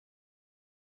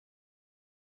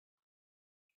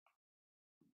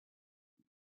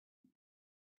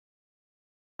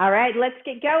All right, let's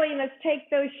get going. Let's take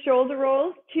those shoulder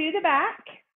rolls to the back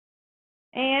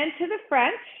and to the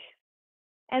front,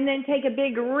 and then take a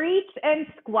big reach and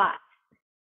squat.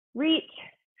 Reach,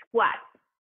 squat.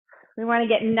 We want to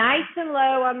get nice and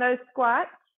low on those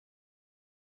squats.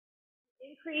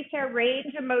 Increase our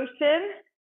range of motion.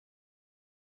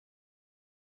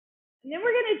 And then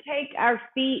we're going to take our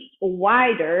feet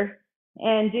wider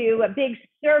and do a big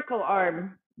circle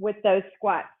arm with those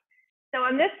squats. So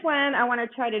on this one, I want to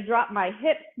try to drop my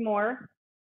hips more.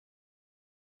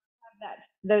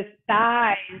 Those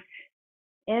thighs,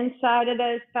 inside of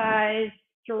those thighs,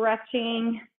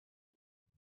 stretching.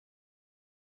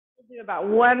 We'll do about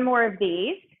one more of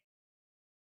these.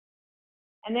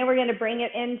 And then we're going to bring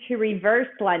it into reverse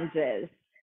lunges.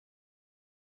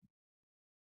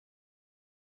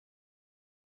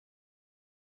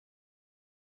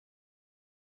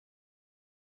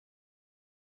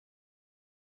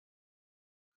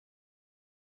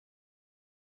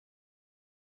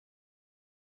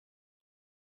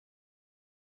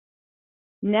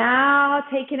 Now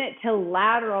taking it to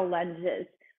lateral lunges,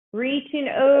 reaching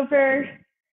over.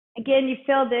 Again, you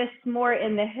feel this more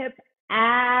in the hip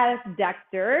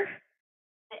abductor,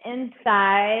 the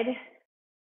inside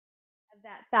of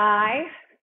that thigh,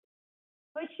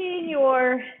 pushing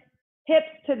your hips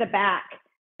to the back.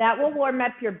 That will warm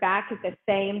up your back at the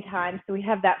same time, so we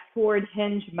have that forward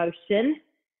hinge motion.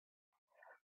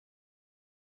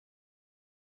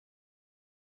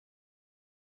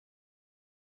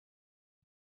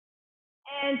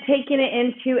 And taking it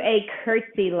into a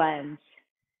curtsy lunge.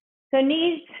 So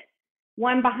knees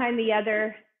one behind the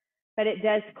other, but it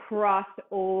does cross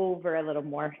over a little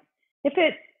more.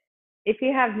 If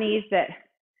you have knees that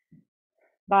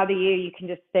bother you, you can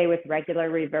just stay with regular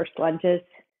reverse lunges.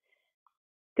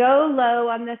 Go low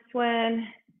on this one.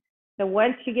 So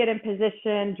once you get in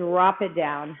position, drop it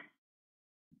down.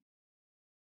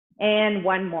 And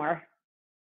one more.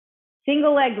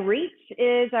 Single leg reach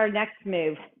is our next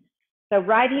move. So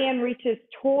right hand reaches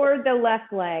toward the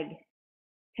left leg,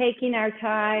 taking our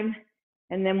time,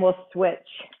 and then we'll switch.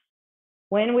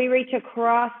 When we reach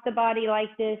across the body like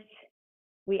this,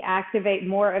 we activate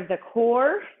more of the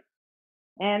core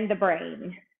and the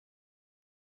brain.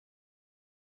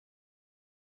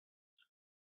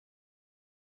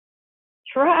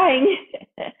 Trying,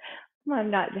 I'm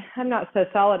not so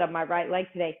solid on my right leg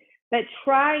today, but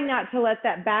trying not to let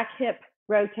that back hip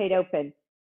rotate open.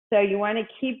 So you want to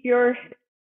keep your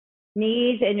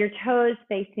knees and your toes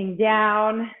facing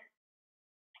down.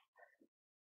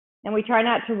 And we try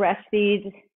not to rest these,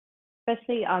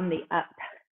 especially on the up.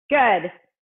 Good.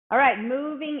 All right,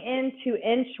 moving into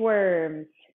inchworms.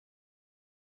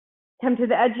 Come to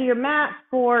the edge of your mat,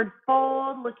 forward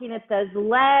fold, looking at those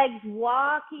legs,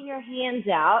 walking your hands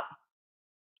out.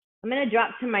 I'm going to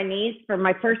drop to my knees for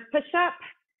my first push-up,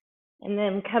 and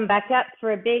then come back up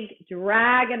for a big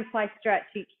dragonfly stretch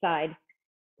each side.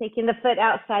 Taking the foot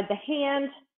outside the hand,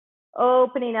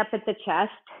 opening up at the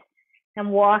chest, and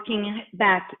walking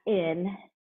back in.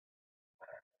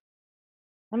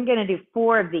 I'm going to do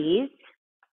 4 of these.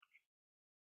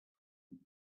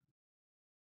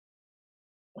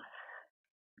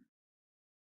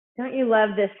 Don't you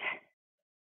love this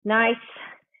nice,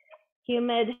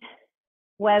 humid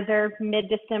weather,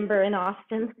 mid-December in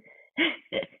Austin?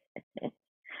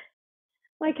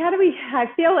 Like, I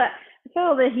feel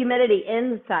the humidity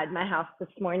inside my house this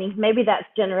morning. Maybe that's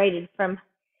generated from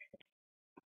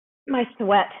my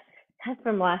sweat. That's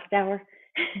from last hour.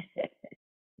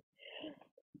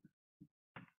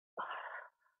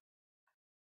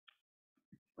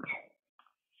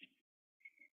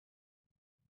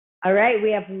 All right,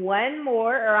 we have one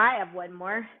more, or I have one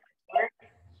more.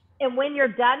 And when you're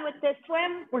done with this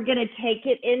swim, we're going to take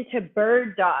it into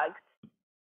bird dogs.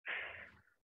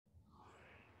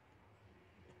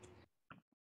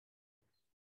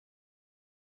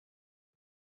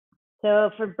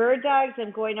 So for bird dogs, I'm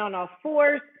going on all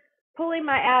fours, pulling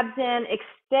my abs in,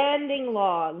 extending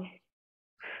long.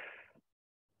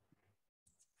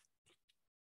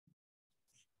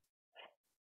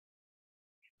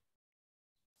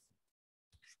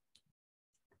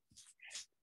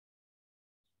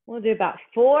 We'll do about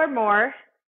 4 more,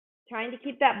 trying to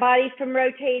keep that body from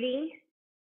rotating.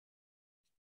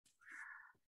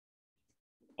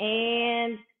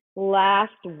 And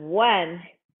last one.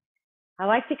 I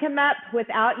like to come up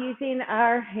without using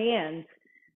our hands.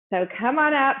 So come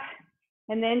on up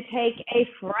and then take a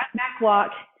front back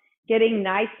walk, getting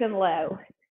nice and low.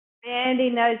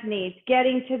 Bending those knees,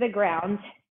 getting to the ground.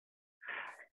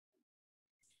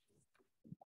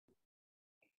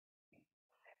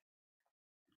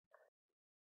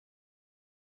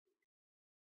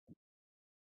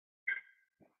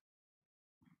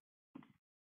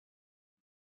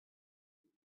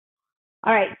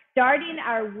 All right, starting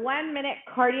our 1 minute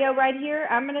cardio right here.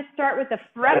 I'm going to start with the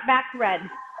front back run.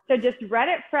 So just run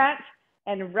it front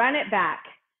and run it back.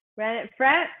 Run it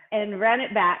front and run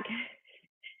it back.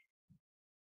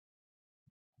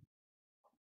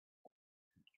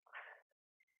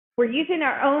 We're using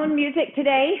our own music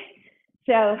today.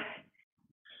 So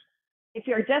if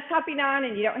you're just hopping on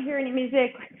and you don't hear any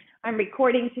music, I'm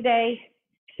recording today.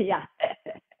 Yeah.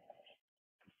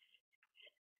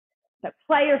 So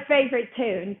play your favorite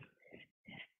tune.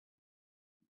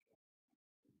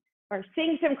 Or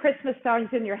sing some Christmas songs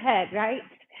in your head, right?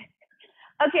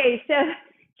 Okay, so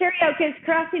karaoke is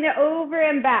crossing it over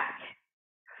and back.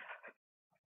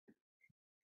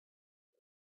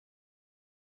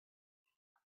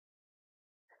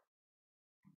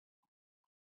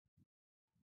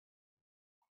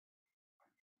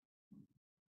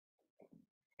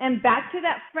 And back to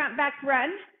that front back run.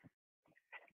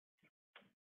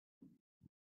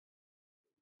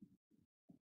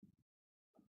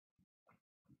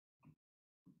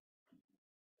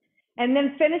 And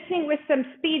then finishing with some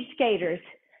speed skaters.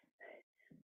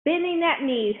 Bending that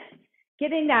knee,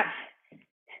 getting that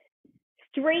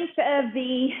strength of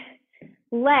the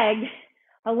leg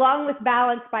along with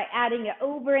balance by adding it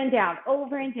over and down,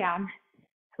 over and down.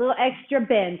 A little extra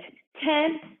bend.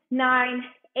 10, 9,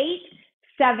 8,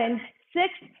 7, 6,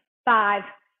 5,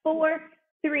 4,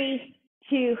 3,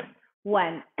 2,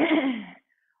 1.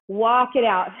 Walk it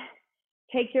out.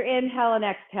 Take your inhale and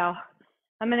exhale.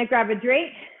 I'm going to grab a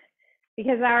drink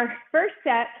because our first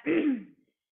set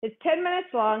is 10 minutes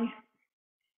long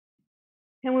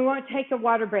and we won't take a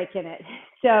water break in it.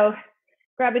 So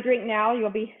grab a drink now. You'll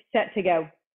be set to go.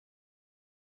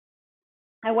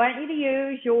 I want you to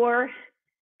use your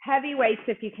heavy weights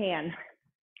if you can.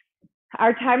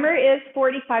 Our timer is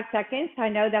 45 seconds. I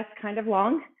know that's kind of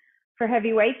long for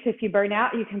heavy weights. If you burn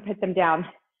out, you can put them down.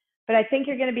 But I think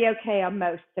you're going to be okay on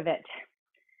most of it.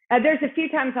 There's a few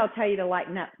times I'll tell you to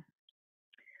lighten up.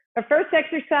 Our first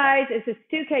exercise is a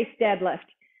suitcase deadlift.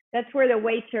 That's where the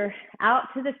weights are out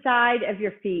to the side of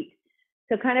your feet.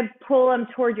 So kind of pull them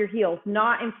toward your heels,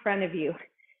 not in front of you.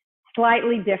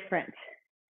 Slightly different.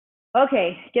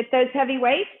 Okay, get those heavy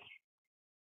weights.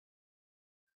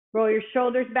 Roll your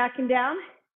shoulders back and down.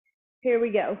 Here we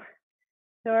go.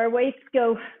 So our weights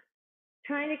go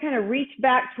trying to kind of reach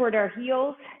back toward our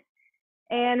heels.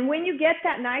 And when you get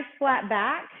that nice flat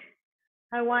back,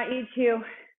 I want you to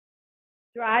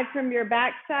drive from your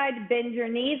backside, bend your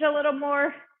knees a little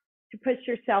more to push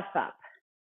yourself up.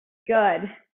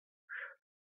 Good.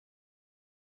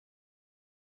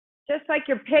 Just like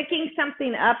you're picking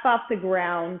something up off the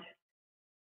ground,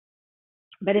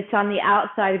 but it's on the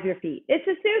outside of your feet. It's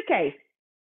a suitcase.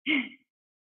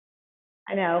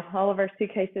 I know all of our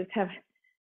suitcases have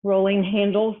rolling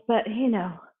handles, but you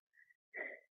know,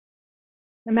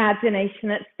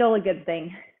 imagination, it's still a good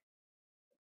thing.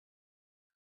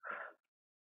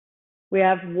 We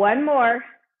have one more.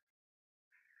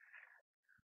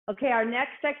 Okay, our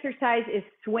next exercise is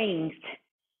swings.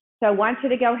 So I want you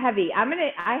to go heavy.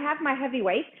 I have my heavy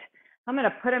weights. I'm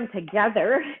gonna put them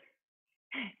together.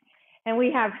 And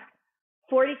we have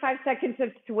 45 seconds of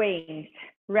swings.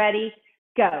 Ready,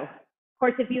 go. Of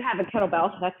course, if you have a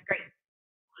kettlebell, that's great.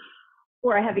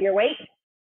 Or a heavier weight.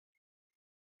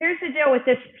 Here's the deal with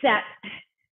this set.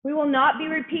 We will not be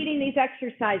repeating these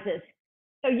exercises.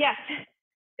 So yes,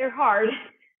 they're hard,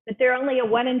 but they're only a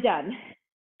one and done.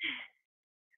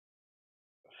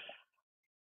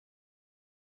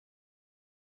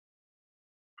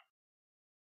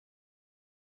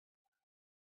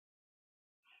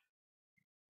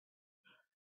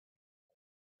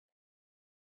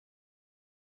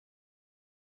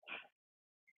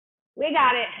 We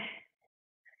got it.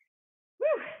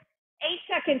 Woo. 8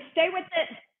 seconds. Stay with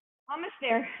it. Almost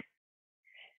there.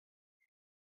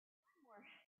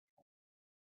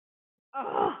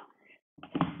 Oh,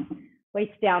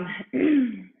 weights down.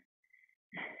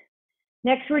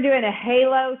 Next, we're doing a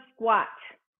halo squat.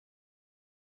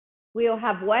 We'll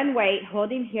have one weight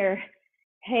holding here.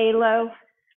 Halo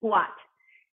squat.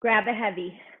 Grab a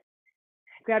heavy.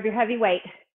 Grab your heavy weight.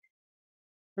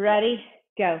 Ready,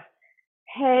 go.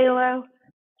 Halo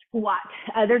squat.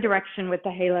 Other direction with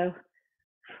the halo.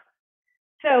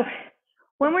 So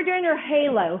when we're doing your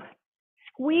halo,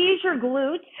 squeeze your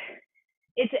glutes.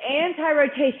 It's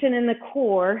anti-rotation in the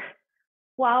core,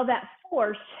 while that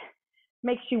force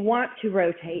makes you want to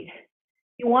rotate.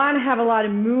 You want to have a lot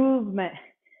of movement.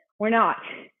 We're not.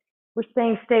 We're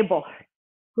staying stable.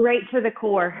 Great for the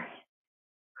core.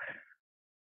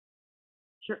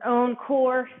 It's your own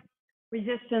core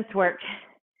resistance work.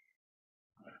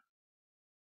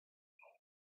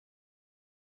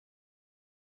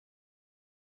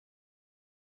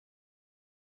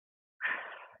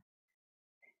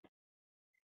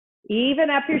 Even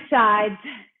up your sides,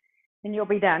 and you'll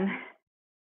be done.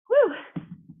 Woo.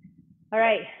 All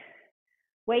right.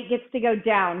 Weight gets to go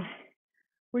down.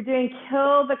 We're doing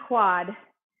kill the quad. So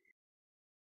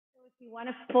if you want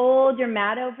to fold your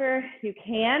mat over, you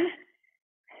can.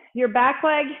 Your back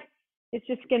leg is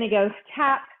just going to go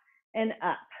tap and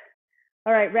up.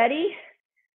 All right, ready?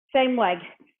 Same leg.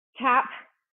 Tap,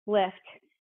 lift,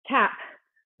 tap,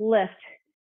 lift.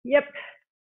 Yep.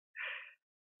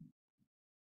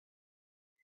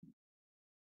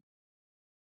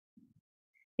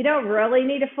 You don't really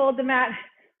need to fold the mat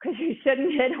because you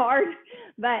shouldn't hit hard,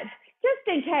 but just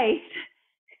in case.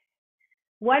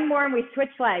 One more and we switch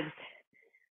legs.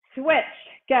 Switch,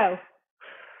 go.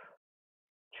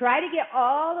 Try to get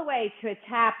all the way to a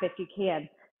tap if you can.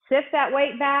 Shift that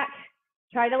weight back.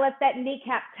 Try to let that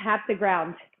kneecap tap the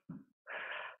ground.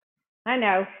 I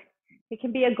know, it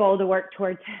can be a goal to work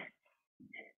towards.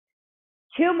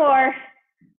 Two more.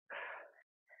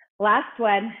 Last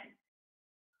one.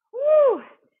 Woo!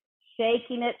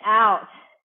 Shaking it out.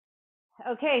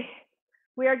 Okay,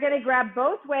 we are going to grab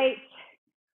both weights.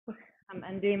 I'm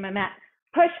undoing my mat.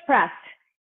 Push, press.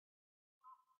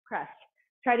 Press.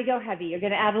 Try to go heavy. You're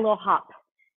going to add a little hop.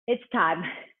 It's time.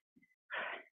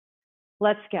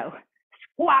 Let's go.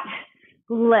 Squat,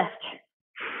 lift.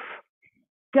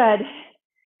 Good.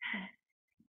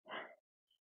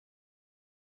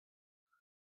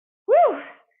 Woo!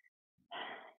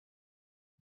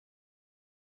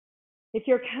 If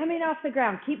you're coming off the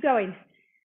ground, keep going.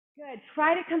 Good.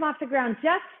 Try to come off the ground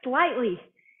just slightly.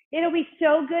 It'll be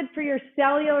so good for your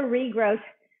cellular regrowth.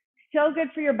 So good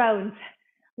for your bones.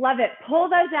 Love it. Pull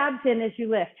those abs in as you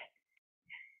lift.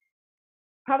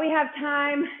 Probably have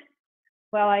time.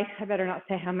 Well, I better not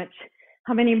say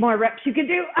how many more reps you can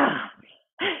do.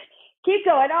 Keep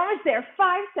going. Almost there.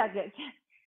 5 seconds.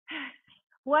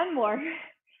 One more.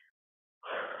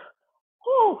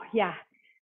 Oh, yeah.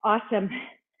 Awesome.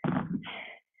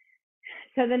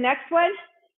 So the next one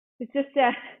is just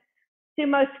a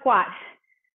sumo squat.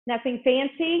 Nothing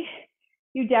fancy.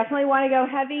 You definitely want to go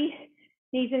heavy.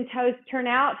 Knees and toes turn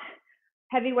out.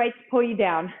 Heavy weights pull you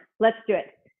down. Let's do it.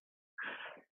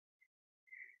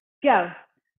 Go.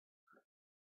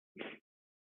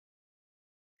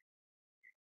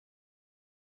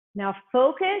 Now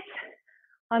focus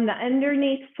on the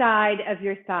underneath side of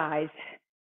your thighs.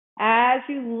 As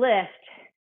you lift,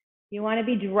 you want to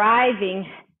be driving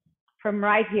from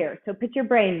right here. So put your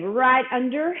brain right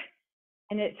under,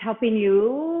 and it's helping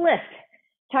you lift.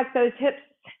 Tuck those hips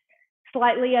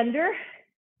slightly under.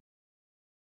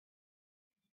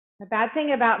 The bad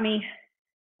thing about me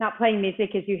not playing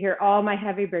music is you hear all my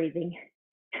heavy breathing.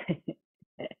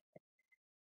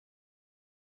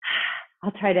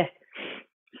 I'll try to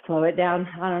slow it down.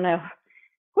 I don't know.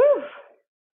 Whew.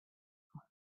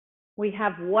 We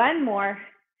have one more,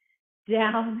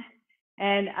 down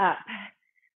and up.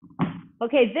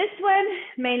 Okay, this one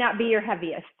may not be your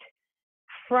heaviest.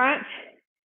 Front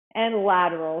and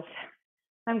laterals.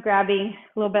 I'm grabbing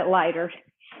a little bit lighter.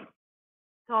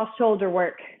 It's all shoulder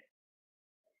work.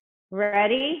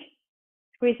 Ready?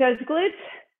 Squeeze those glutes.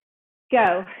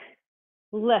 Go.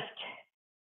 Lift.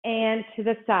 And to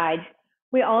the side.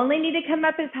 We only need to come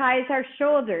up as high as our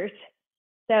shoulders.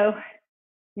 So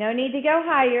no need to go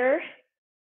higher.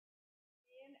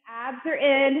 And abs are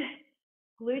in.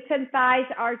 Glutes and thighs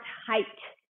are tight.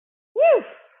 Woo!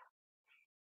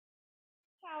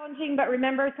 Challenging, but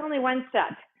remember, it's only one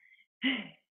step.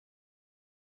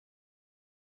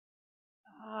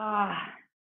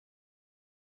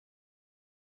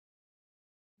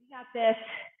 We got this.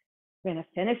 We're going to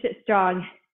finish it strong.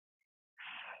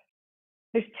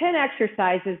 There's 10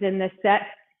 exercises in this set.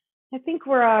 I think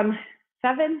we're on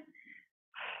 7.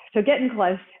 So getting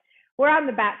close. We're on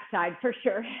the back side for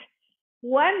sure.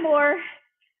 One more.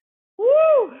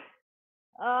 Woo!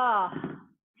 Oh,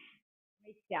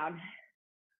 waist down.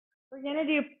 We're going to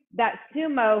do that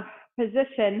sumo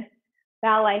position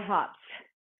ballet hops.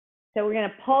 So we're going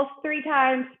to pulse 3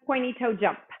 times, pointy toe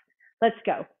jump. Let's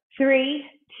go. 3,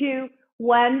 2,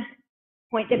 1,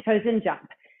 point the toes and jump.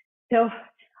 So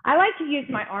I like to use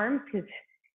my arms because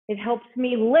it helps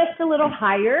me lift a little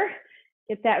higher,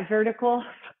 get that vertical.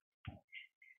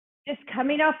 Just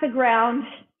coming off the ground,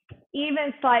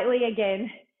 even slightly again.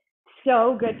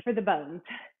 So good for the bones.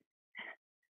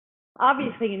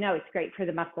 Obviously, you know it's great for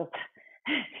the muscles.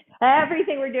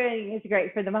 Everything we're doing is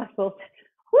great for the muscles.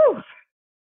 Whew.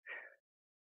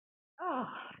 Oh.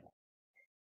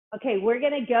 Okay, we're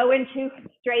going to go into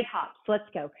straight hops. Let's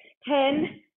go.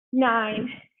 10, 9,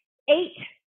 8,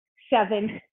 7,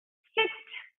 6,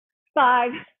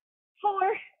 5,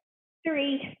 4,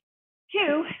 3,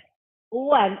 2,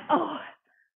 1. Oh,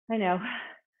 I know.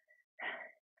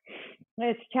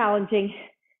 It's challenging.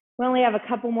 We only have a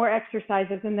couple more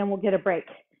exercises and then we'll get a break.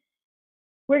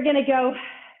 We're gonna go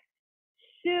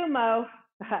sumo.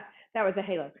 That was a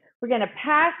halo. We're gonna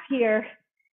pass here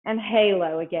and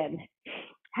halo again.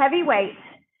 Heavy weight,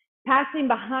 passing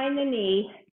behind the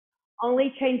knee,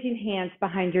 only changing hands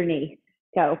behind your knee.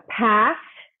 Go pass,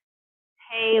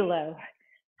 halo.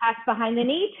 Pass behind the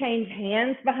knee, change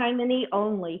hands behind the knee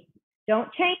only.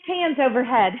 Don't change hands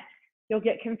overhead. You'll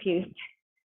get confused.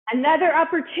 Another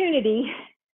opportunity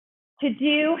to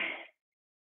do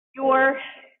your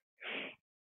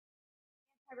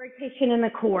rotation in the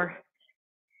core.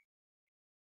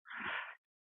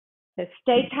 So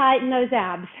stay tight in those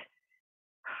abs.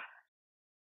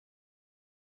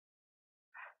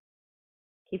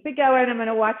 Keep it going. I'm going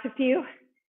to watch a few.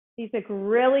 These look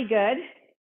really good.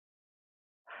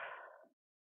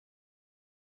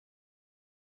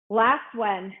 Last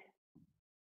one.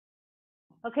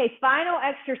 Okay, final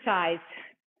exercise.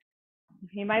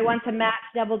 You might want the mat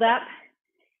doubled up.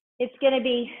 It's going to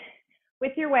be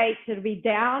with your weights. It'll be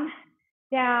down,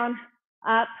 down,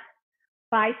 up,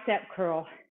 bicep curl.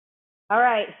 All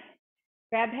right,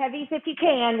 grab heavies if you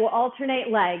can. We'll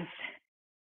alternate legs.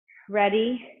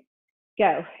 Ready,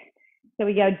 go. So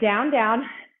we go down, down,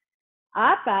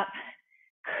 up, up,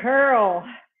 curl.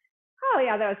 Oh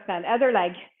yeah, that was fun. Other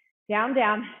leg, down,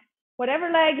 down.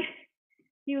 Whatever leg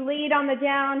you lead on the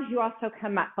down, you also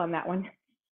come up on that one.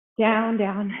 Down,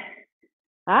 down,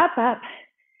 up, up,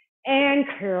 and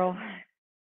curl.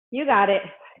 You got it.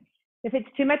 If it's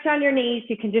too much on your knees,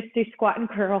 you can just do squat and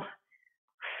curl.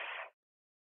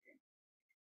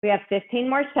 We have 15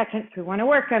 more seconds. We want to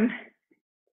work them.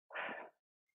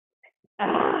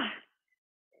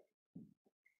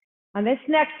 On this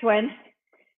next one,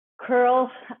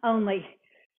 curl only.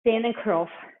 Stand and curl.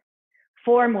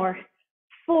 4 more.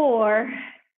 4,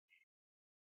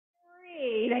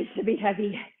 3. They should be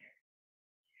heavy.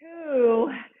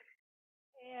 2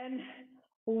 and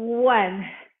 1.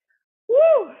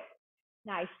 Woo!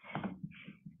 Nice.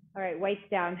 All right, weights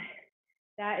down.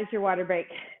 That is your water break.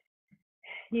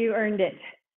 You earned it.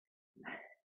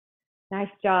 Nice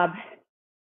job.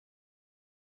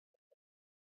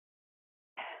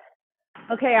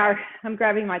 Okay, I'm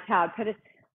grabbing my towel.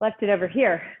 Left it over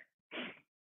here.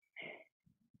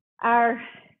 Our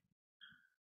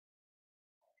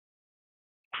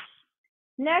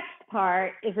next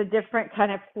part is a different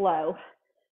kind of flow.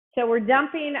 So we're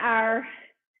dumping our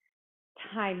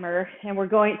timer and we're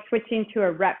switching to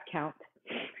a rep count.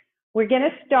 We're going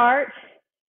to start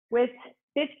with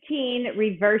 15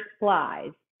 reverse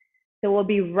flies. So we'll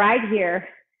be right here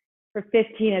for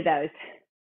 15 of those.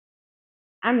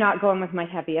 I'm not going with my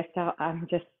heaviest, I'm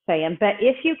just saying. But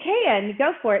if you can,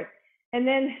 go for it. And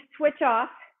then switch off.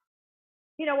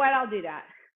 You know what? I'll do that.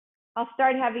 I'll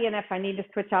start heavy, and if I need to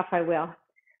switch off, I will.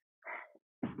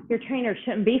 Your trainer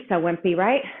shouldn't be so wimpy,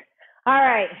 right? All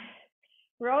right.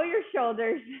 Roll your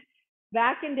shoulders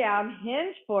back and down,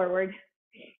 hinge forward.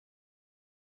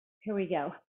 Here we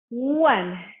go.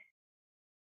 1,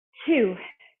 2,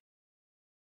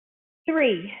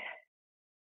 3,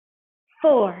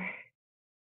 4,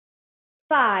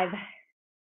 5,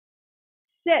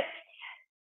 6,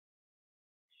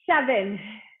 7,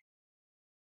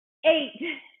 8,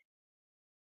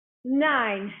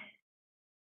 9,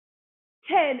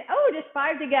 10. Oh, just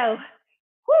 5 to go.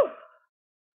 Whew.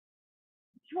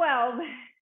 12,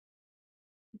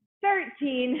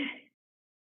 13,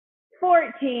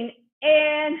 14,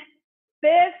 and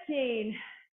 15.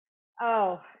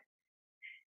 Oh,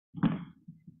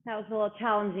 that was a little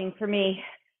challenging for me,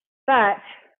 but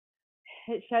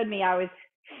it showed me I was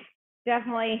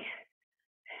definitely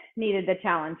needed the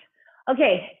challenge.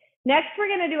 Okay, next we're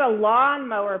going to do a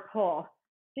lawnmower pull.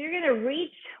 So you're going to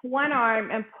reach one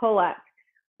arm and pull up.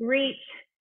 Reach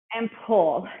and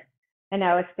pull. I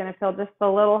know it's going to feel just a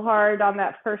little hard on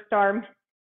that first arm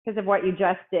because of what you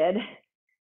just did.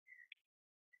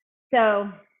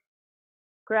 So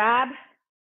grab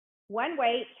one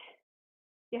weight.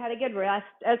 You had a good rest.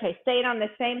 Okay, staying on the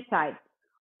same side.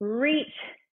 Reach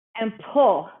and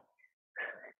pull.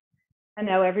 I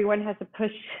know everyone has a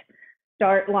push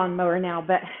start lawnmower now,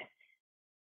 but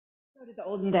go to the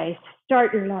olden days.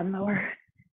 Start your lawnmower.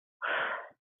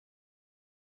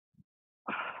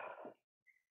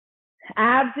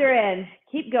 Abs are in.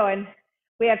 Keep going.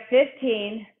 We have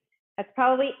 15. That's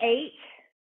probably 8.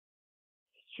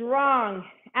 Strong.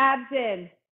 Abs in.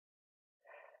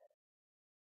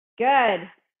 Good.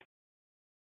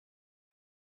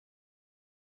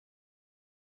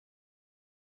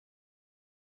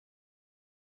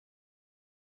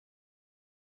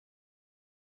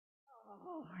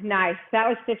 Nice. That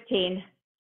was 15,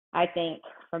 I think,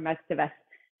 for most of us.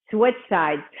 Switch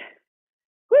sides.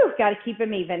 Woo, got to keep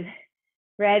them even.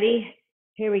 Ready?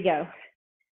 Here we go.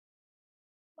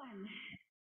 1,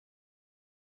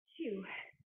 2,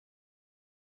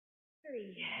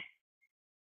 3,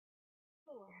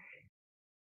 4,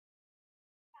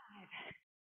 5,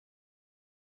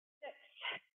 6,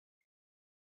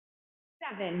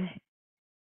 7,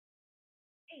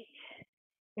 8.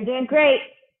 You're doing great.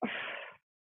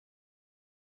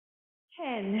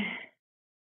 10.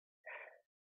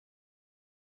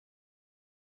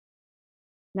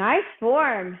 Nice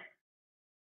form.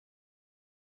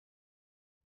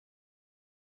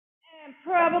 And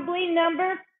probably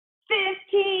number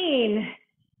 15.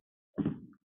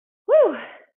 Woo.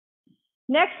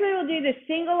 Next, we will do the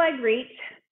single leg reach,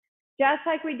 just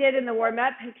like we did in the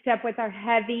warm-up, except with our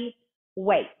heavy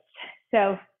weights.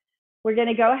 So we're going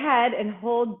to go ahead and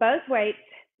hold both weights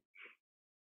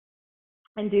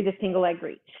and do the single leg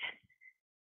reach.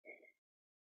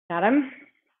 Got them?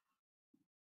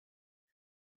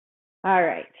 All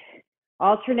right.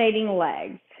 Alternating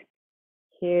legs.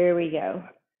 Here we go.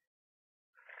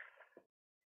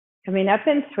 Coming up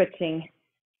and switching.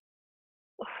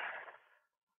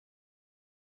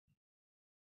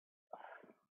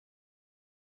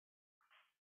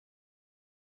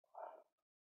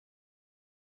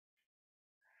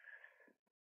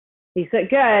 These look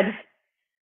good.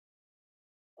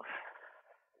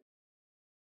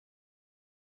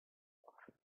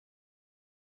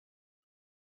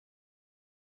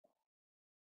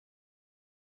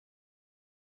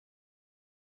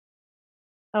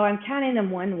 Oh, I'm counting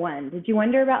them 1, 1. Did you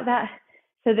wonder about that?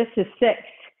 So this is 6.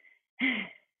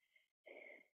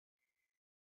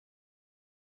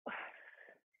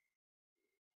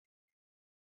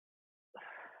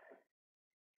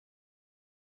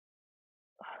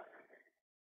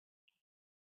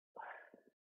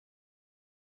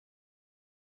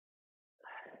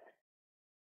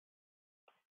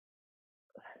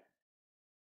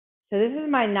 So this is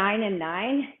my 9 and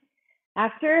 9.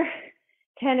 After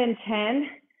 10 and 10,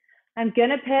 I'm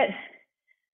gonna put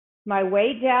my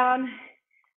weight down,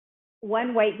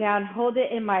 one weight down, hold it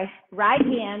in my right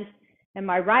hand, and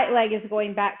my right leg is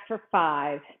going back for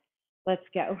 5. Let's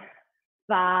go.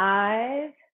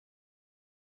 5,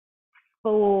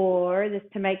 4, this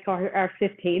to make our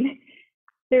 15.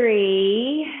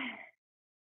 3,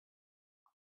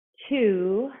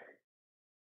 2,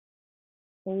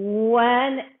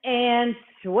 1, and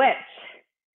switch.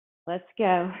 Let's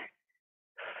go.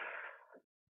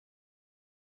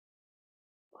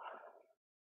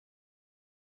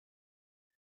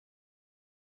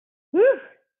 Woo.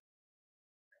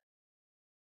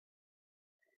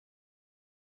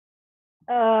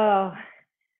 Oh,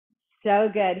 so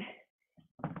good.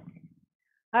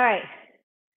 All right,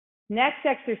 next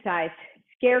exercise,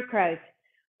 scarecrows.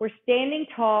 We're standing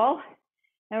tall,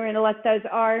 and we're gonna let those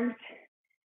arms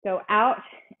go out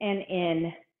and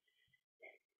in.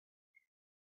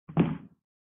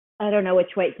 I don't know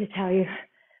which weight to tell you.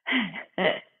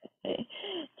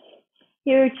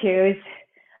 You choose.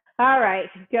 All right,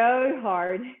 go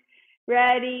hard.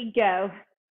 Ready, go.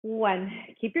 1,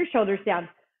 keep your shoulders down.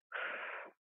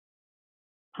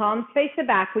 Palms face the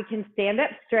back. We can stand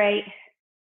up straight.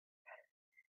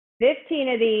 15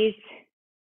 of these.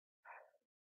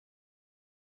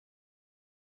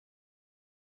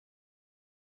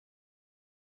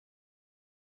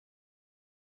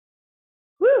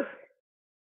 Woo.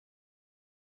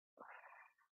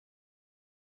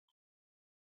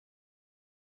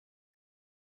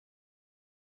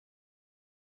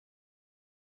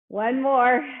 One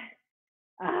more.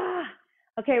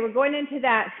 Okay, we're going into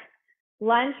that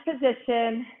lunge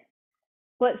position,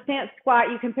 split stance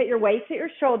squat. You can put your weights at your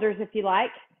shoulders if you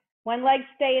like. One leg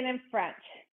staying in front.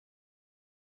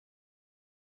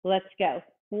 Let's go.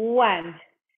 1,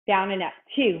 down and up.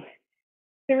 2,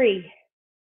 3,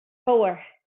 4,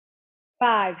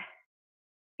 5,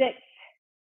 6,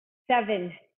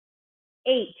 7,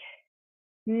 8,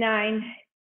 9,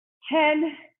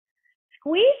 10.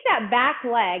 Squeeze that back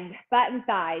leg, butt and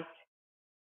thighs.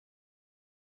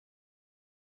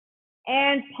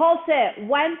 And pulse it.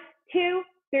 1, 2,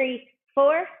 3,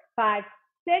 4, 5,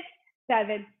 6,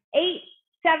 7, 8,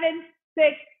 7,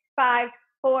 6, 5,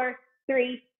 4,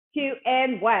 3, 2,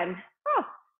 and 1. Oh,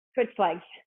 switch legs.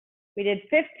 We did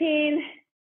 15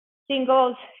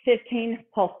 singles, 15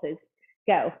 pulses.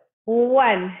 Go.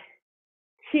 1,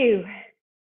 2,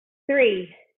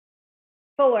 3,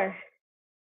 4,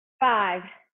 5,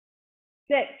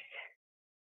 6,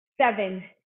 7,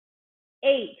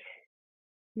 8,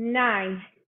 9,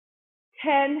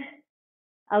 10,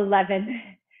 11,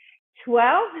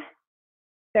 12,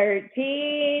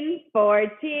 13,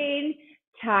 14.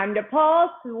 Time to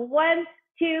pulse. 1,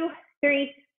 2,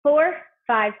 3, 4,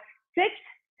 5, 6,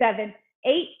 7,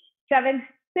 8, 7,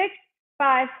 6,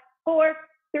 5, 4,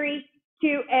 3,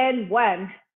 2, and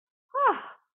 1. Oh,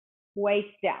 waist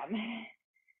down.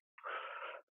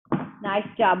 Nice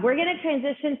job. We're going to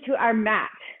transition to our mat.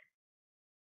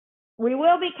 We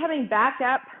will be coming back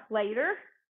up later,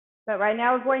 but right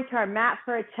now we're going to our mat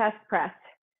for a chest press.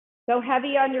 Go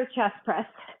heavy on your chest press.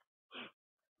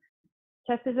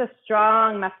 Chest is a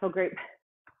strong muscle group.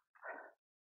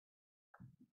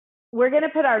 We're going to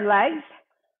put our legs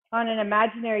on an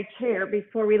imaginary chair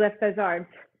before we lift those arms.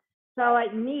 So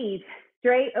like knees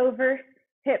straight over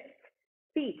hips,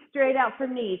 feet straight out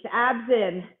from knees, abs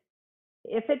in.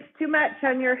 If it's too much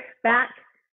on your back,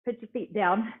 put your feet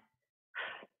down.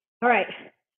 All right,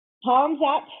 palms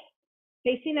up,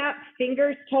 facing up,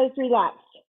 fingers, toes relaxed.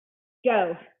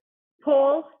 Go.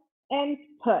 Pull and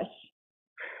push.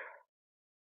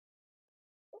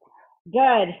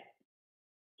 Good.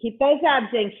 Keep those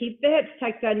abs in. Keep the hips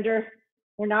tucked under.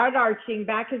 We're not arching.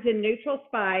 Back is in neutral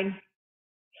spine.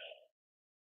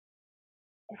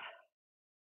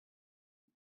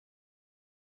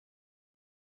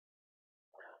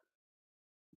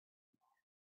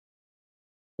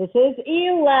 This is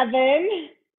 11,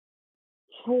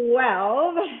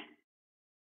 12,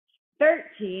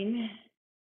 13,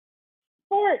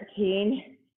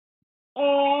 14,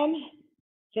 and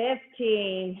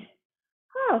 15.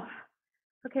 Oh,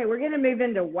 okay, we're going to move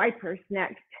into wipers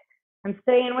next. I'm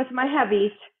staying with my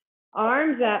heavies.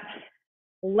 Arms up,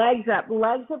 legs up.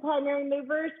 Legs are primary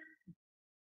movers.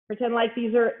 Pretend like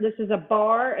this is a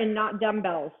bar and not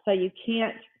dumbbells, so you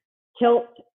can't tilt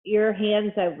your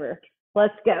hands over.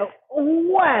 Let's go.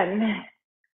 1,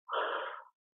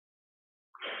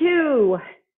 2.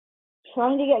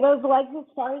 Trying to get those legs as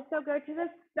far as they'll go to the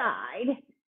side.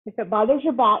 If it bothers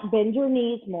your back, bend your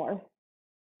knees more.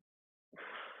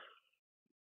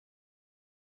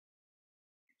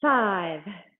 5.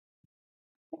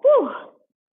 Whew.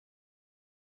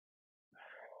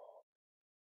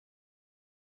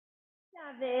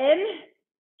 7.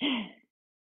 8.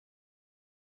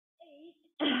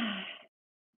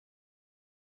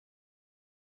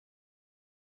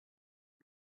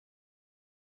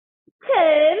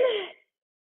 10.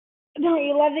 Don't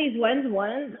you love these ones?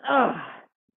 Oh.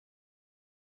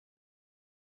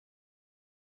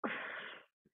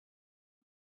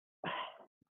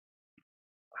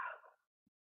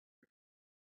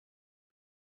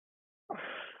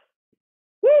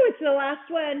 Woo, it's the last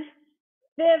one.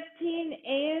 15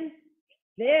 and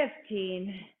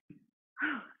 15.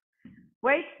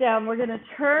 Weights down. We're going to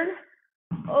turn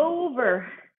over.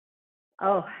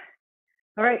 Oh,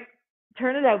 all right.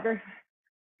 Turn it over.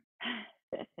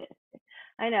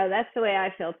 I know, that's the way I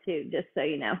feel too, just so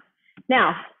you know.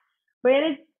 Now, we're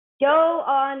going to go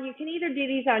on, you can either do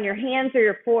these on your hands or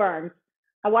your forearms.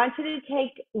 I want you to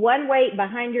take one weight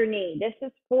behind your knee. This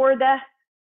is for the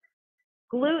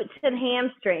glutes and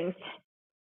hamstrings.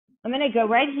 I'm going to go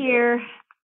right here,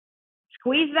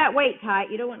 squeeze that weight tight.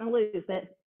 You don't want to lose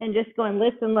it. And just go and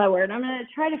lift and lower. And I'm going to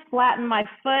try to flatten my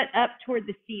foot up toward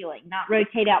the ceiling, not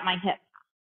rotate out my hips.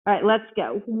 All right, let's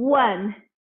go. 1,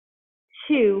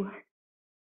 2,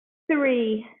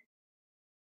 3,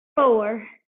 4,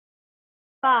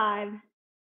 5,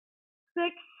 6,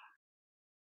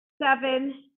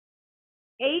 7,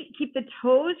 8. Keep the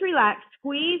toes relaxed.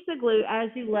 Squeeze the glute as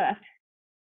you lift.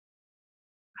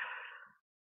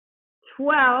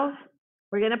 12.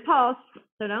 We're going to pulse,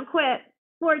 so don't quit.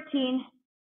 14,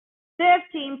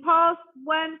 15. Pulse.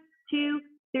 1, 2,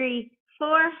 3,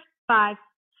 4, 5,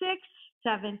 6,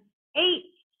 7, 8,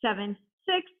 7,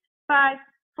 6, 5,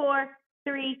 4,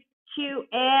 3, 2,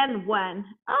 and 1.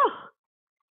 Oh.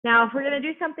 Now, if we're going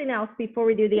to do something else before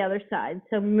we do the other side,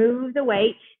 so move the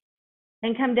weight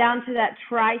and come down to that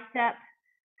tricep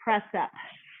press up.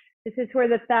 This is where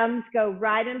the thumbs go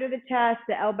right under the chest,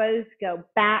 the elbows go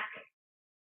back,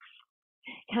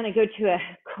 kind of go to a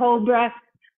cobra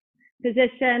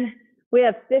position. We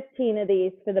have 15 of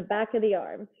these for the back of the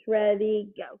arms.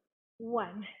 Ready, go.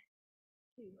 1,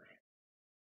 2,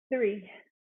 3,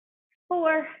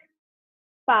 4,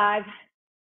 5,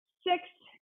 6,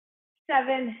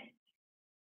 7,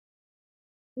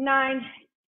 9,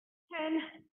 10,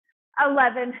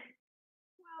 11,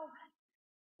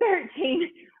 12, 13,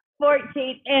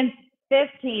 14, and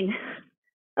 15.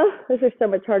 Oh, those are so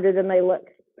much harder than they look.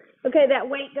 Okay, that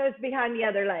weight goes behind the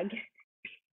other leg.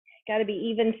 Got to be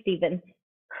even, Steven.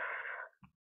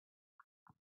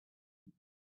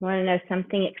 Want to know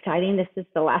something exciting? This is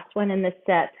the last one in this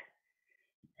set.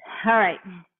 All right.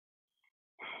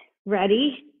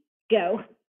 Ready, go.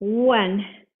 1,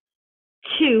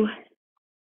 2,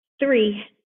 3,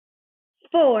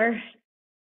 4,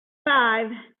 5,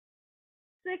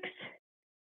 6,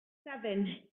 7,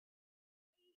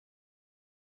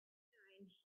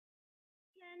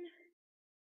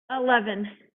 10, 11,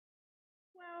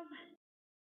 12,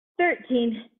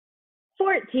 13,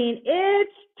 14.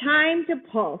 It's time to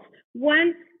pulse.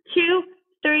 1, 2,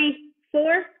 3,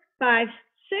 4, 5,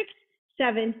 6,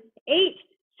 7, 8,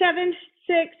 7,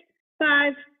 6,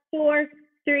 5, 4,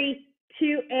 3,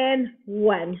 2, and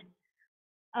 1.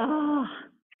 Oh.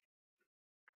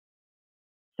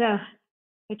 So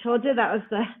I told you that was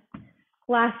the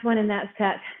last one in that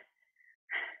set,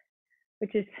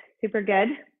 which is super good.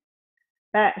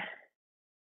 But,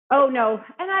 oh no,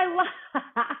 and I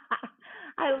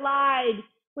lied.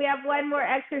 We have one more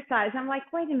exercise. I'm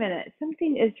like, wait a minute,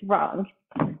 something is wrong.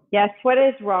 Yes, what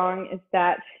is wrong is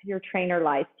that your trainer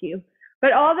lies to you.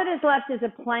 But all that is left is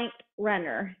a plank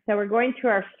runner. So we're going to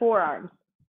our forearms.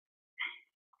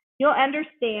 You'll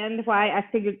understand how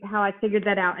I figured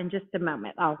that out in just a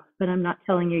moment. Oh, but I'm not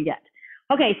telling you yet.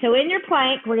 Okay, so in your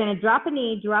plank, we're going to drop a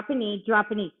knee, drop a knee, drop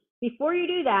a knee. Before you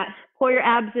do that, pull your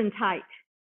abs in tight.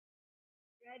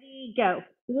 Ready, go.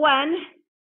 1,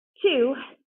 2,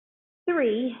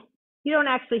 3. You don't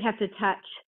actually have to touch.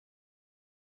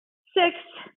 6,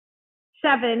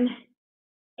 7,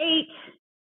 8,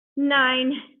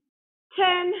 9,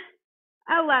 10,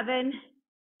 11,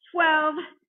 12,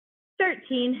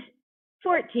 13,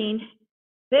 14,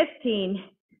 15.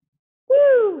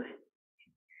 Woo!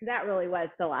 That really was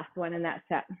the last one in that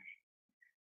set.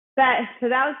 But so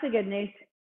that was the good news.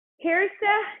 Here's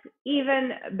the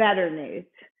even better news.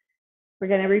 We're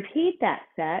going to repeat that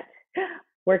set,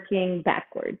 working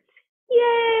backwards.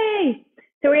 Yay!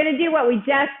 So we're going to do what we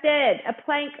just did, a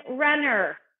plank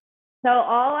runner. So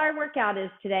all our workout is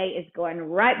today is going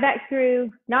right back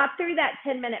through, not through that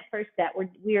 10-minute first set.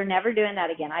 We are never doing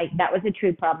that again. That was a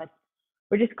true promise.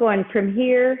 We're just going from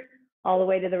here all the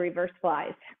way to the reverse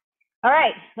flies. All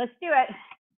right, let's do it.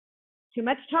 Too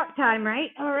much talk time, right?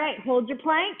 All right, hold your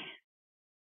plank.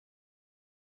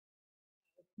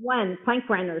 1, plank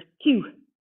runners. 2,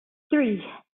 3,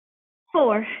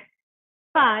 4,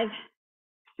 5,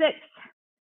 6,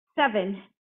 7,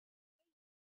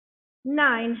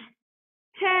 9,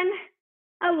 10,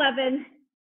 11,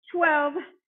 12,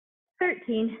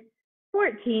 13,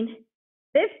 14,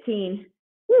 15.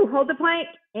 Woo, hold the plank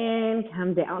and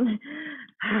come down.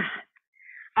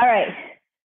 All right,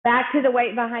 back to the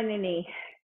weight behind the knee.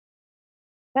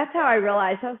 That's how I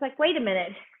realized. I was like, wait a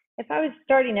minute. If I was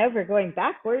starting over going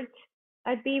backwards,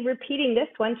 I'd be repeating this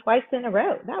one twice in a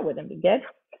row. That wouldn't be good.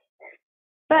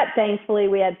 But thankfully,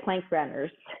 we had plank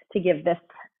runners to give this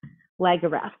leg a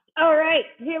rest. All right,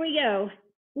 here we go.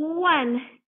 1,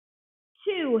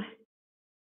 2,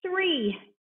 3,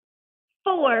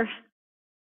 4,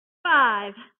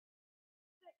 5, 6,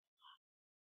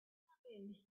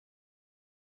 7,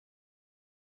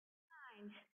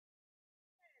 9,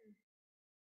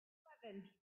 10, 11,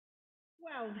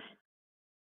 12,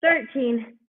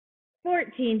 13,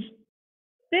 14,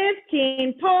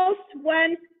 15. Pulse.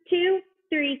 1, 2,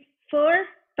 3, 4,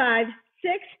 5,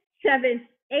 6, 7,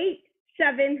 8,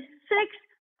 7, 6,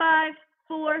 5,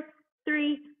 4,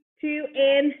 3, 2,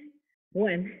 and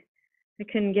 1. I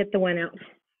couldn't get the 1 out.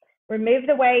 Remove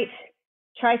the weight,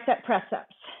 tricep press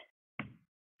ups.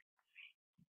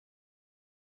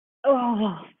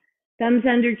 Oh, thumbs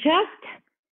under chest,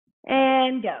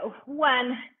 and go.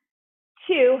 1,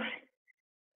 2,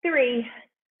 3,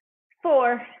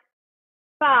 4,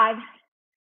 5,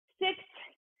 6,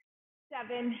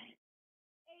 7,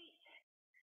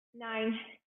 8, 9,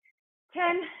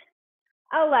 10,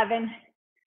 11,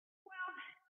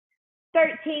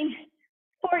 12, 13,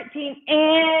 14,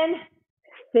 and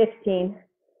 15.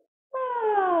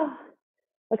 Oh.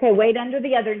 Okay, weight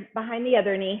behind the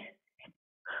other knee.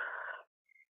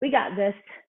 We got this.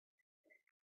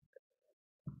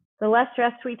 The less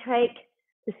rest we take,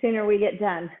 the sooner we get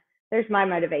done. There's my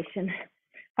motivation.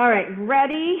 All right,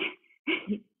 ready?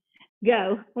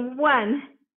 Go. 1,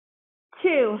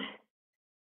 2,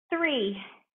 3,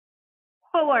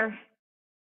 4,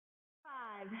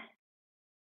 5,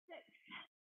 6,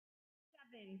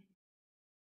 7,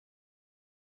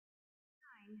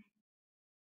 9,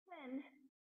 10,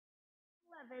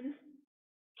 11,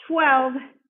 12,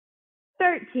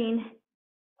 13,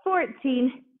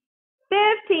 14,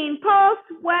 15. Pulse.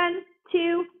 1,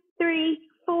 2, 3,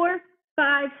 4,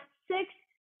 5, 6,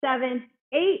 7,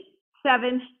 8,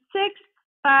 7, 6,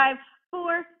 5,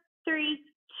 4, 3,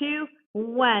 2,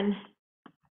 1.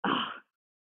 Oh.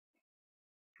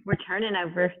 We're turning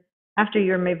over after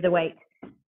you remove the weight.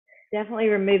 Definitely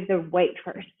remove the weight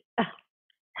first.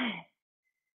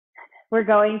 We're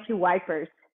going to wipers.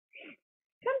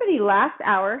 Somebody last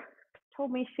hour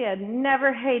told me she had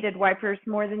never hated wipers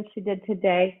more than she did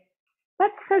today.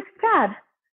 That's so sad.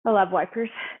 I love wipers.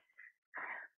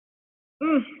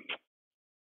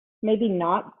 Maybe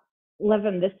not love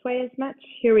them this way as much.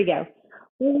 Here we go.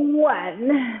 1,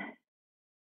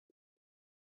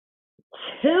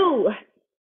 2,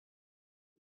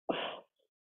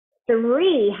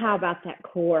 3. How about that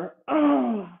core?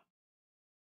 Oh.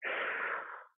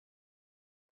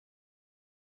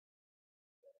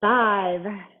 5,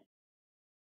 6,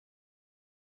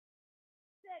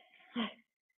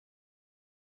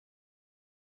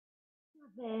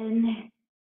 7,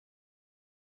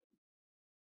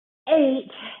 8.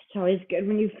 It's always good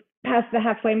when you pass the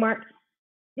halfway mark.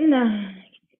 9,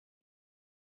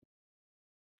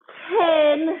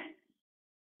 10.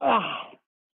 Oh.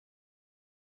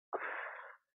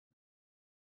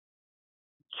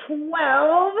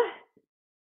 12.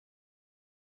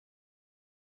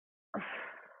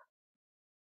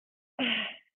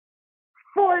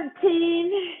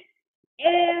 14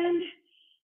 and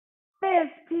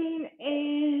 15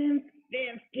 and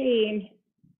 15.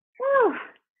 Whew.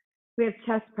 We have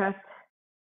chest press.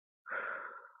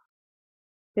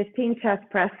 15 chest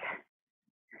press.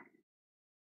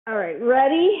 All right,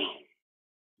 ready?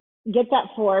 Get that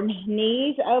form.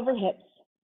 Knees over hips.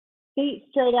 Feet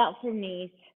straight out from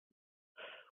knees.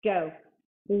 Go.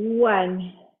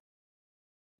 1,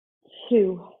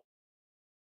 2,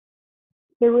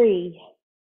 3,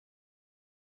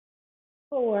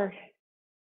 4,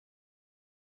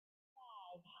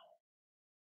 5,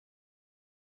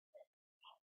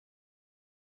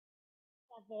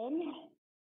 7,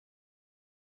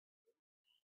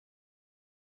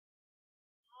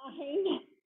 9.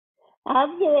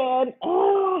 I'm good.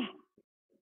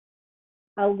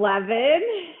 11,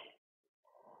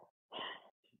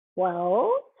 12,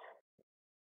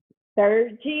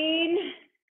 13,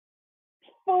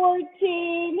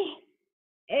 14,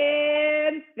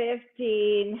 and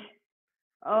 15.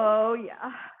 Oh,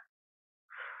 yeah.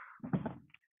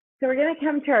 So we're going to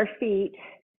come to our feet.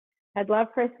 I'd love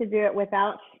for us to do it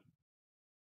without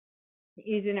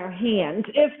using our hands,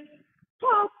 if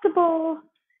possible.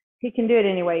 You can do it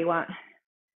any way you want.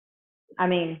 I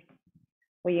mean,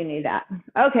 well, you knew that.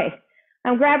 Okay,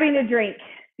 I'm grabbing a drink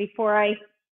before I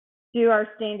do our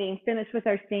standing, finish with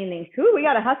our standings. Ooh, we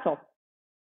got to hustle.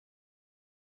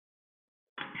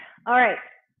 All right,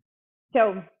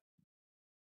 so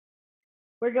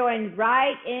we're going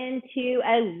right into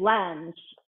a lunge.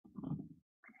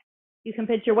 You can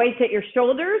put your weights at your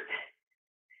shoulders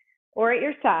or at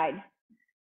your side.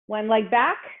 One leg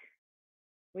back.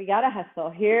 We got to hustle.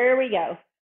 Here we go.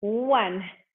 1,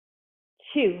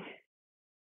 2,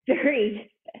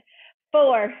 3,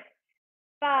 4,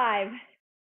 5,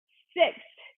 6.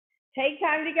 Take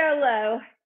time to go low.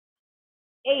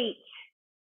 8.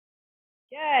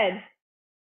 Good.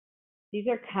 These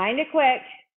are kind of quick.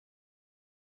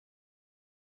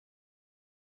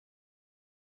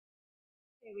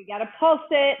 Okay, we got to pulse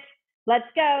it.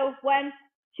 Let's go. 1,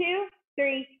 2,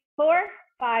 3, 4,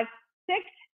 5, 6,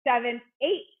 7, 8,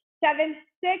 7,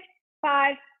 6,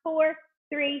 5, 4,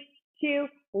 3, 2,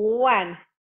 1.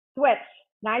 Switch.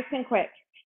 Nice and quick.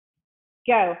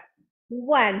 Go.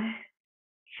 1,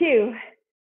 2,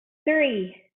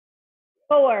 3,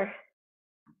 4,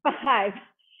 5,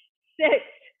 6.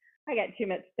 I got too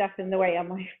much stuff in the way on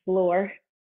my floor.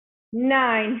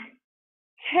 9,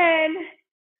 10,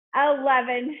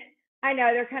 11. I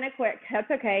know they're kind of quick. That's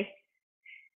okay.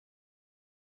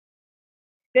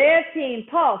 15.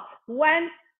 Pulse. 1,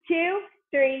 2,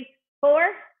 3,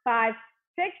 4, 5,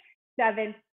 6,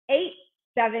 7, 8,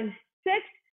 7, 6,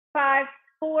 5,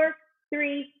 4,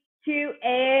 3, 2,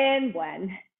 and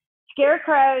 1.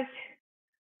 Scarecrows.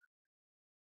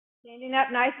 Standing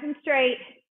up nice and straight.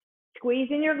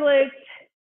 Squeezing your glutes.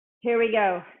 Here we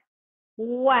go.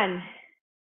 1,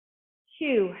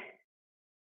 2,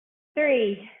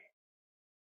 3,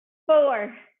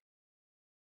 4,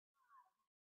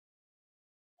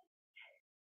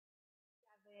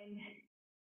 7,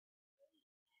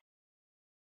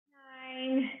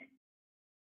 9,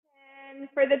 10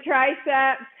 for the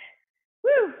triceps.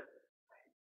 Woo!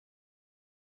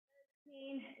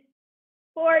 13,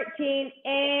 14,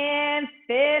 and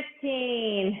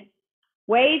 15.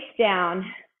 Weights down.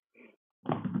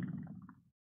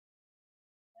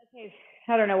 Okay,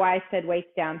 I don't know why I said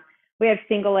weights down. We have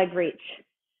single leg reach.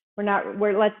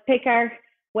 Let's pick our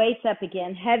weights up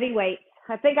again. Heavy weights.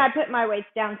 I think I put my weights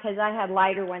down because I had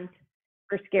lighter ones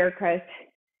for scarecrows.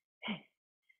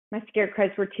 My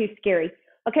scarecrows were too scary.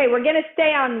 Okay, we're gonna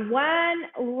stay on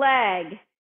one leg.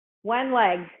 One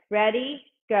leg. Ready?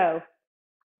 Go.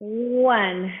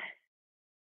 1,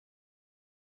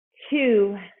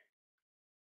 2,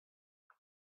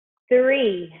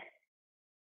 3,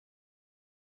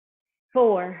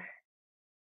 4,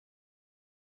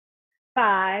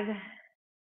 5,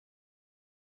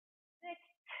 6,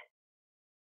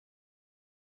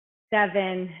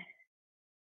 7,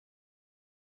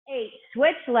 8.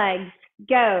 Switch legs.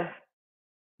 Go.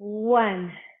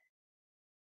 1,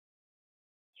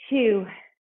 2,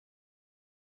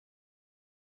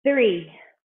 3,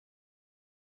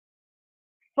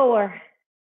 4,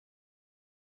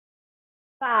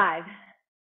 5,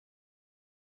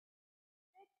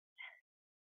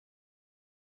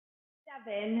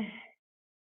 7.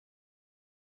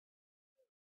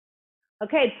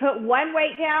 Okay, put one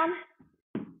weight down.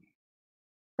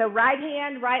 So right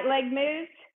hand, right leg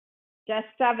moves. Just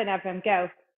 7 of them. Go.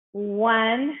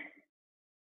 1,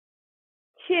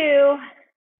 2.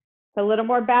 A little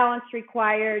more balance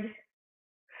required.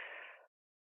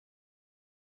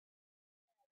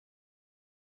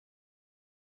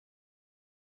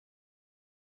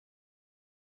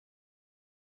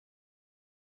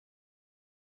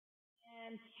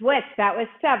 And switch. That was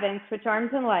 7. Switch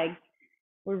arms and legs.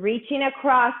 We're reaching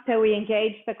across so we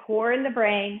engage the core and the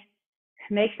brain.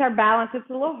 Makes our balance. It's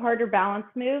a little harder balance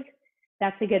move.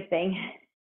 That's a good thing.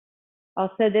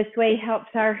 Also, this way helps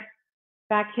our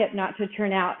back hip not to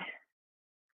turn out.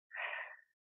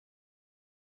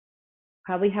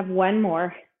 Probably have one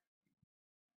more.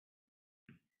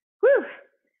 Whew.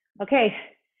 Okay,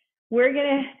 we're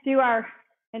gonna do our,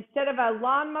 instead of a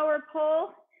lawnmower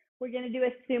pull, we're gonna do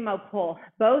a sumo pull.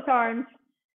 Both arms,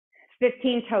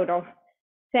 15 total,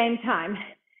 same time.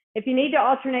 If you need to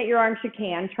alternate your arms, you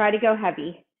can. Try to go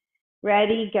heavy.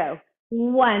 Ready, go.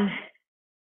 1,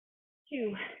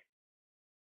 2,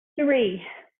 3,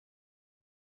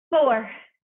 4, 5,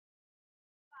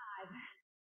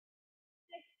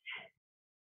 6,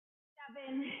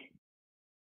 7,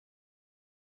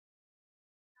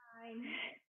 9,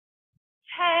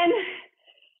 10,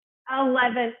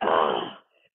 11,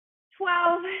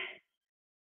 12,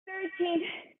 13,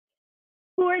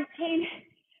 14,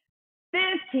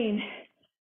 15.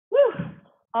 Woo.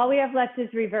 All we have left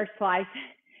is reverse flies.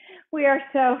 We are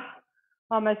so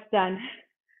almost done.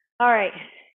 All right.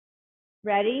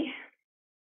 Ready?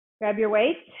 Grab your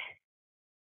weights.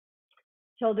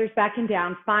 Shoulders back and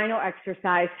down. Final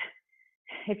exercise.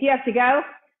 If you have to go,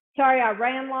 sorry I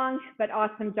ran long, but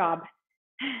awesome job.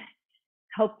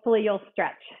 Hopefully you'll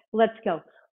stretch. Let's go.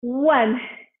 1,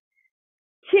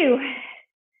 2,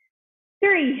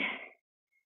 3,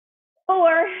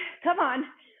 4. Come on.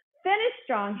 Finish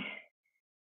strong.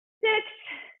 6,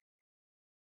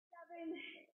 7,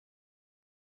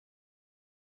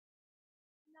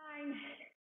 9,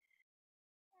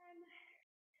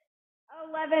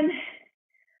 10, 11,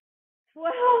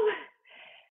 12,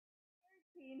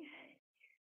 13,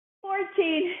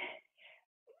 14,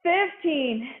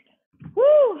 15.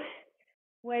 Woo!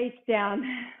 Weights down.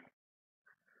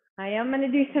 I am going to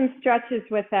do some stretches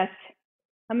with us.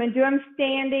 I'm going to do them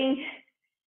standing.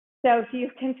 So if you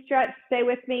can stretch, stay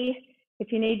with me.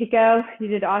 If you need to go, you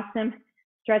did awesome.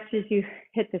 Stretch as you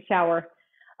hit the shower.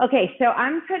 Okay, so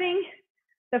I'm putting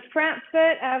the front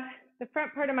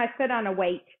part of my foot on a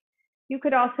weight. You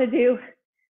could also do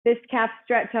this calf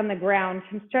stretch on the ground.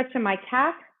 I'm stretching my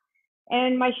calf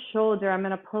and my shoulder. I'm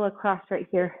going to pull across right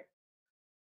here.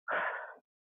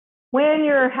 When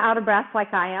you're out of breath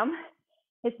like I am,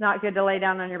 it's not good to lay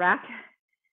down on your back.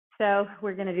 So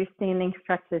we're going to do standing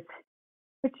stretches,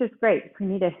 which is great. We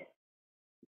need a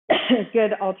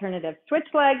good alternative. Switch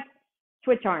legs,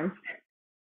 switch arms.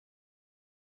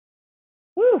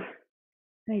 Woo!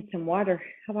 I need some water.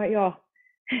 How about y'all?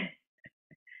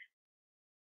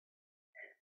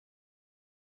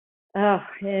 Oh,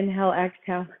 inhale,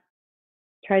 exhale.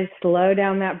 Try to slow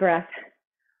down that breath.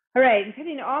 All right, I'm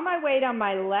putting all my weight on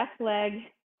my left leg,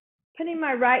 putting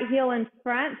my right heel in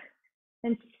front,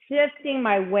 and shifting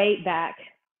my weight back.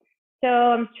 So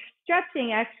I'm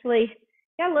stretching actually,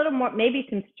 got a little more, maybe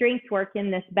some strength work in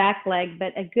this back leg,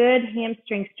 but a good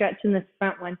hamstring stretch in this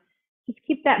front one. Just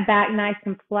keep that back nice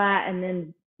and flat and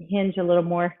then hinge a little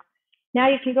more. Now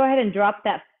you can go ahead and drop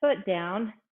that foot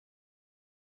down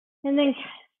and then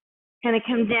kind of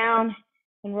come down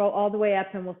and roll all the way up,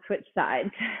 and we'll switch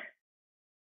sides.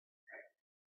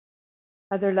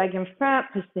 Other leg in front,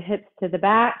 push the hips to the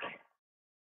back.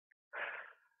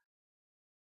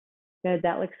 Good,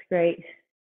 that looks great.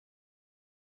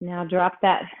 Now drop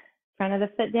that front of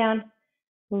the foot down,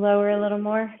 lower a little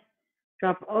more,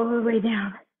 drop all the way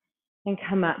down and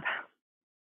come up.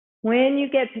 When you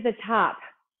get to the top,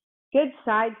 good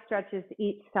side stretches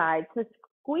each side. So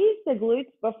squeeze the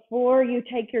glutes before you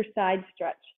take your side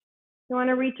stretch. You want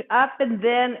to reach up and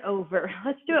then over.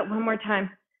 Let's do it one more time.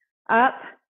 Up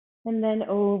and then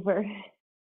over,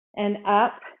 and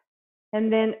up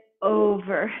and then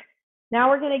over. Now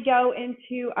we're going to go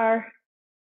into our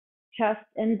chest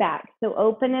and back. So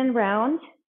open and round.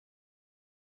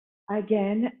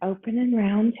 Again, open and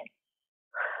round.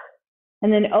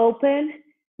 And then open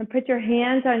and put your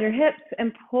hands on your hips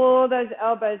and pull those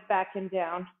elbows back and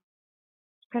down.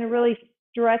 Kind of really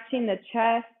stretching the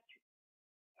chest.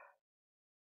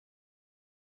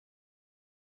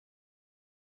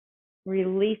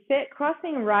 Release it,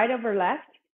 crossing right over left.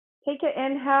 Take an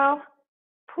inhale,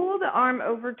 pull the arm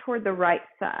over toward the right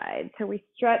side. So we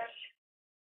stretch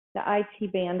the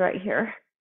IT band right here.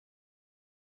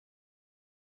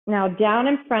 Now down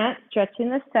in front,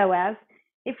 stretching the psoas.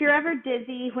 If you're ever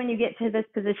dizzy when you get to this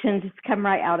position, just come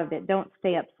right out of it. Don't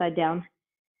stay upside down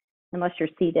unless you're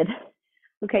seated.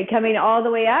 Okay, coming all the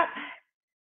way up,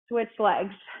 switch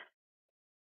legs.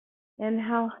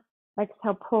 Inhale,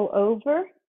 exhale, pull over.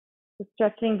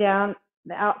 Stretching down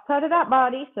the outside of that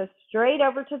body, so straight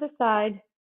over to the side,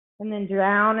 and then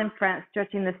down in front,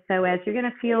 stretching the psoas. You're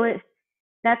going to feel it.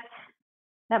 That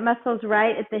muscle's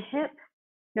right at the hip.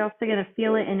 You're also going to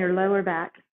feel it in your lower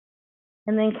back.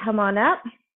 And then come on up,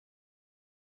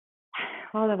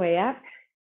 all the way up.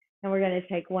 And we're going to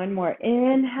take one more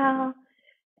inhale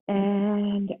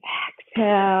and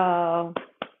exhale.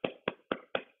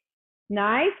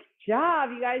 Nice job.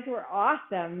 You guys were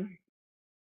awesome.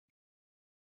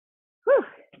 Whew.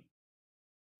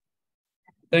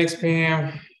 Thanks,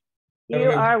 Pam.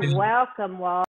 You are welcome, Walt.